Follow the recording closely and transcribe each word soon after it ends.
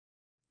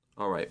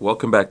Alright,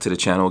 welcome back to the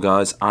channel,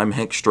 guys. I'm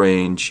Hank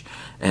Strange,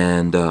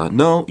 and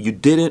no, you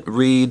didn't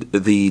read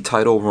the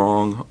title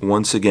wrong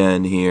once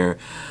again here.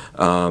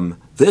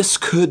 This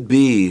could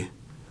be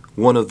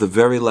one of the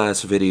very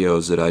last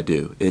videos that I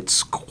do.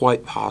 It's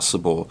quite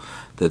possible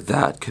that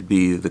that could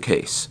be the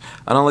case.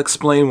 And I'll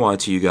explain why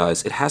to you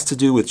guys. It has to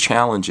do with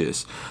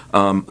challenges.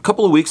 A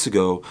couple of weeks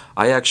ago,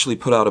 I actually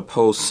put out a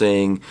post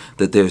saying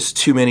that there's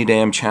too many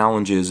damn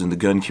challenges in the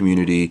gun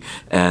community,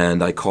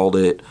 and I called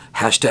it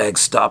hashtag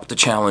Stop the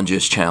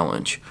Challenges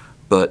Challenge.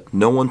 But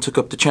no one took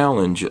up the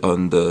challenge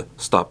on the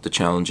Stop the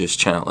Challenges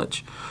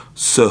Challenge.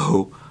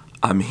 So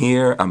I'm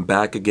here, I'm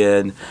back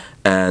again,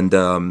 and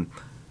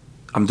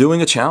I'm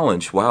doing a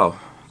challenge. Wow,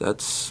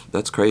 that's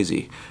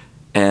crazy.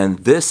 And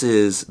this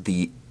is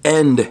the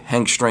End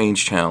Hank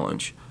Strange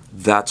Challenge.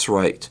 That's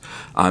right.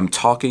 I'm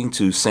talking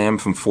to Sam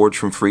from Forge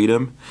from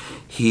Freedom.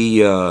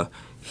 He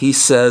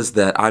says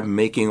that I'm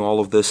making all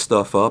of this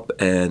stuff up,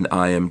 and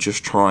I am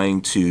just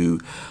trying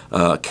to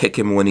kick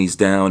him when he's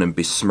down and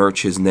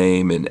besmirch his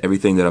name, and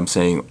everything that I'm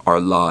saying are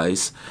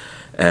lies.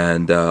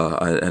 And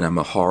I'm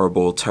a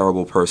horrible,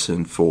 terrible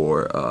person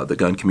for the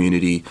gun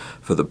community,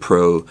 for the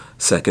pro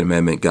Second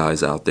Amendment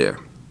guys out there.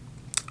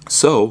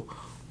 So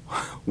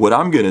what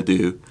I'm gonna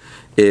do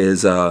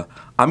is I'm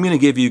gonna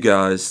give you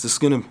guys,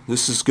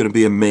 this is gonna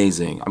be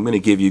amazing. I'm gonna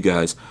give you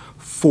guys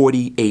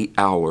 48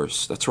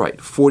 hours. That's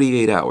right,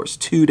 48 hours,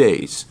 2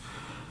 days.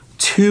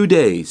 2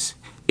 days.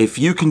 If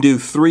you can do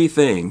 3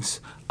 things,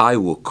 I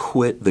will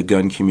quit the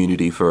gun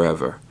community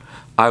forever.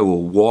 I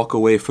will walk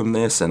away from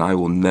this and I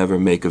will never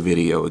make a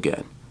video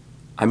again.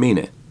 I mean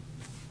it.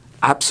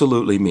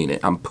 Absolutely mean it.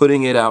 I'm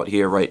putting it out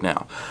here right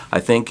now. I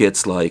think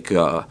it's like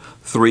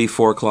 3,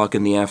 4 o'clock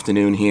in the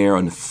afternoon here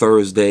on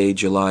Thursday,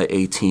 July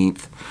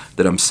 18th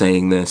that I'm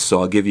saying this.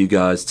 So I'll give you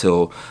guys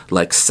till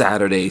like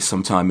Saturday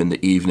sometime in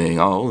the evening.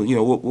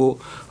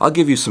 I'll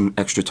give you some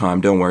extra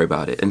time. Don't worry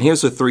about it. And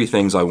here's the 3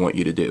 things I want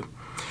you to do.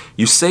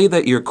 You say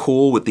that you're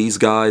cool with these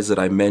guys that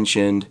I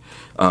mentioned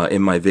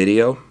in my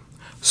video.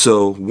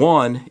 So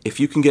 1, if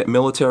you can get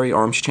Military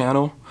Arms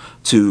Channel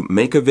to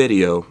make a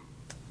video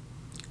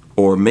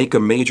or make a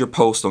major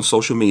post on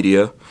social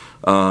media.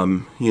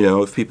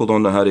 If people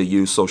don't know how to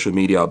use social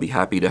media, I'll be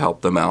happy to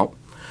help them out.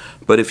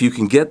 But if you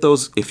can get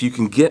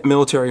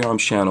Military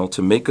Arms Channel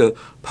to make a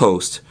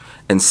post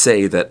and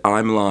say that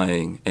I'm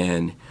lying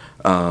and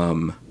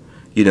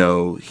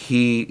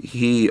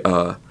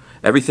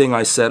everything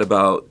I said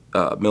about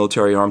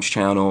Military Arms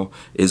Channel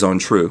is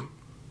untrue.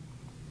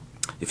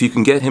 If you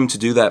can get him to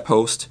do that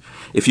post,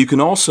 if you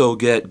can also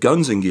get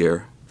Guns and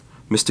Gear,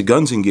 Mr.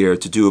 Guns and Gear,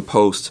 to do a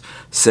post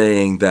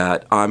saying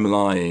that I'm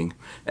lying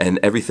and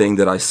everything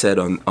that I said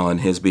on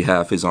his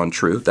behalf is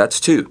untrue, that's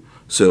 2.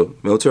 So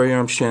Military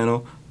Arms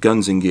Channel,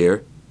 Guns and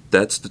Gear,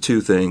 that's the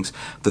 2 things.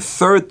 The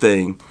 3rd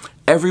thing,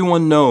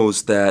 everyone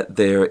knows that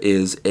there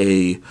is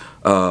a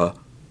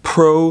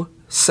pro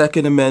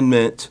Second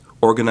Amendment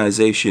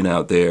organization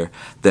out there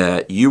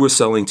that you were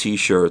selling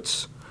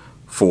t-shirts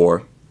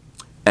for.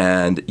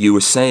 And you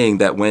were saying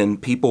that when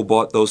people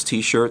bought those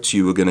t-shirts,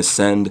 you were going to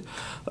send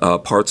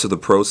parts of the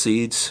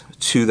proceeds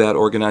to that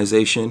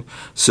organization.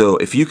 So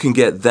if you can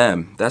get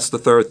them, that's the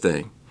 3rd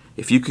thing.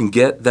 If you can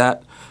get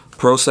that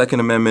pro-Second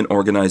Amendment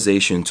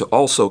organization to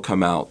also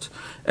come out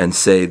and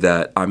say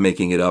that I'm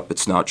making it up,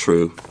 it's not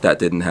true, that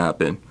didn't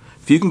happen.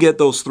 If you can get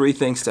those 3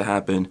 things to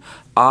happen,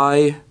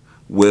 I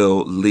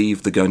will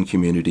leave the gun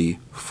community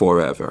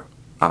forever.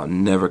 I'll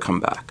never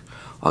come back.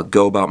 I'll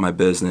go about my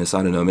business.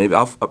 I don't know, maybe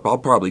I'll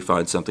probably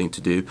find something to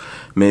do.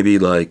 Maybe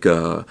like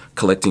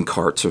collecting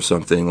carts or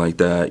something like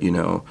that,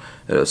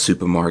 at a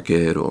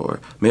supermarket, or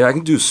maybe I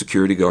can do a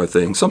security guard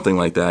thing, something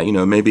like that.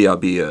 Maybe I'll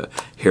be a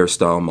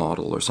hairstyle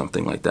model or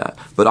something like that.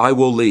 But I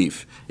will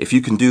leave if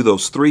you can do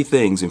those 3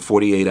 things in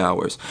 48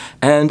 hours.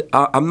 And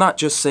I'm not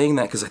just saying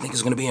that because I think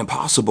it's going to be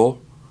impossible.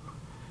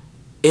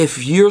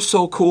 If you're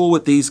so cool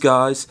with these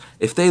guys,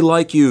 if they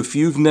like you, if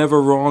you've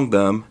never wronged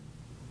them,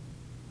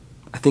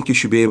 I think you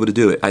should be able to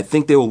do it. I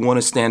think they will want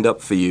to stand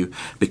up for you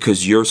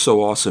because you're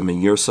so awesome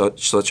and you're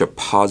such a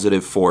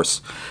positive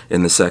force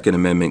in the Second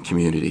Amendment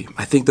community.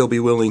 I think they'll be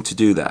willing to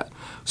do that.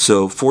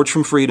 So Forge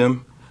from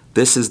Freedom,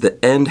 this is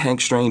the End Hank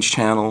Strange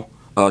Channel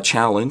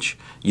challenge.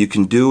 You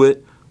can do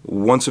it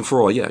once and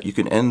for all. Yeah, you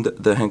can end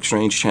the Hank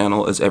Strange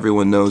channel as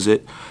everyone knows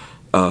it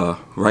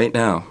right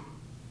now.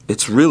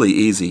 It's really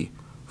easy.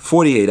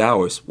 48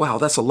 hours. Wow,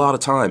 that's a lot of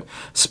time,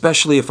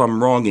 especially if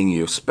I'm wronging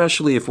you,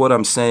 especially if what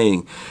I'm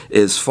saying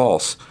is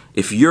false.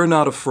 If you're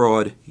not a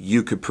fraud,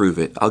 you could prove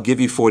it. I'll give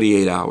you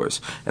 48 hours.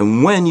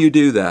 And when you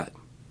do that,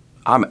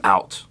 I'm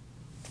out.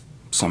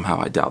 Somehow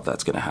I doubt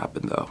that's going to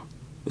happen, though.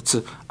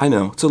 I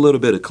know, it's a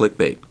little bit of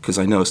clickbait because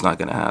I know it's not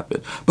going to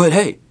happen. But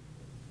hey,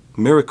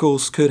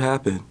 miracles could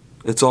happen.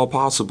 It's all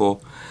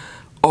possible.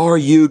 Are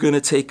you going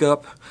to take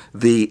up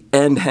the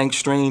End Hank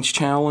Strange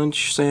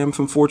challenge, Sam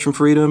from Forge from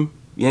Freedom?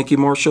 Yankee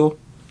Marshall,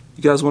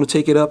 you guys want to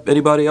take it up?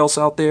 Anybody else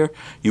out there?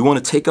 You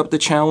want to take up the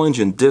challenge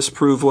and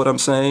disprove what I'm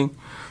saying?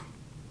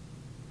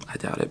 I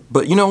doubt it.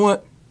 But you know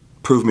what?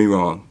 Prove me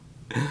wrong.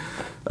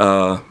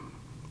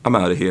 I'm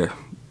out of here.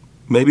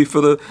 maybe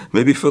for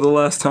the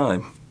last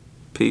time.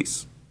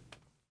 Peace.